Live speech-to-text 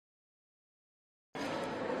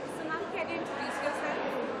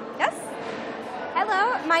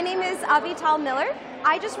My name is Avital Miller.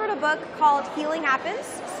 I just wrote a book called Healing Happens,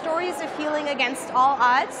 Stories of Healing Against All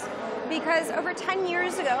Odds, because over 10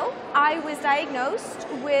 years ago, I was diagnosed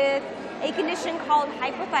with a condition called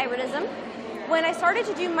hypothyroidism. When I started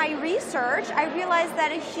to do my research, I realized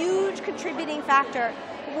that a huge contributing factor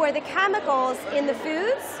were the chemicals in the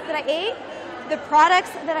foods that I ate, the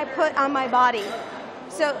products that I put on my body.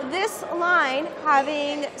 So this line,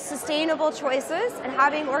 having sustainable choices and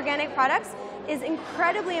having organic products, is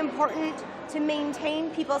incredibly important to maintain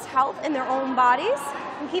people's health in their own bodies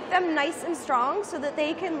and keep them nice and strong so that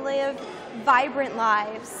they can live vibrant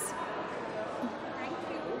lives. Thank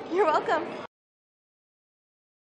you. You're welcome.